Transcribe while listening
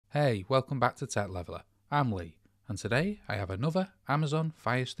Hey, welcome back to Tech Leveler. I'm Lee, and today I have another Amazon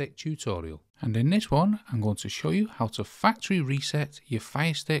Firestick tutorial. And in this one, I'm going to show you how to factory reset your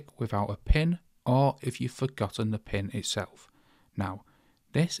Firestick without a pin or if you've forgotten the pin itself. Now,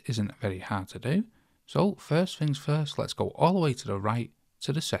 this isn't very hard to do, so first things first, let's go all the way to the right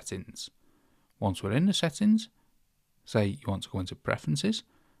to the settings. Once we're in the settings, say you want to go into preferences,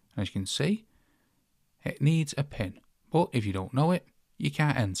 and as you can see, it needs a pin, but if you don't know it, you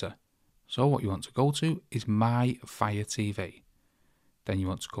can't enter. So what you want to go to is My Fire TV. Then you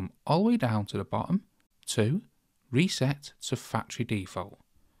want to come all the way down to the bottom to Reset to Factory Default.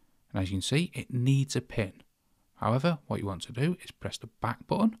 And as you can see, it needs a pin. However, what you want to do is press the back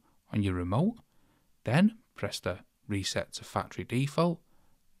button on your remote, then press the Reset to Factory Default,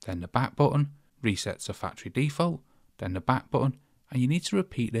 then the back button, Reset to Factory Default, then the back button, and you need to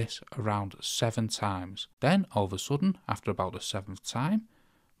repeat this around 7 times. Then all of a sudden, after about the 7th time,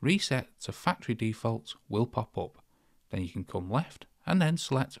 Reset to Factory Default will pop up. Then you can come left and then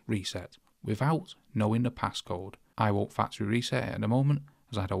select Reset without knowing the passcode. I won't factory reset it at the moment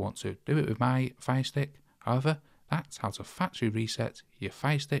as I don't want to do it with my Firestick. However, that's how to factory reset your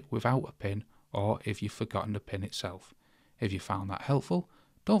Firestick without a pin or if you've forgotten the pin itself. If you found that helpful,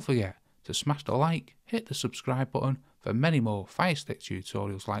 don't forget to smash the like, hit the subscribe button for many more Firestick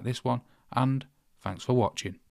tutorials like this one, and thanks for watching.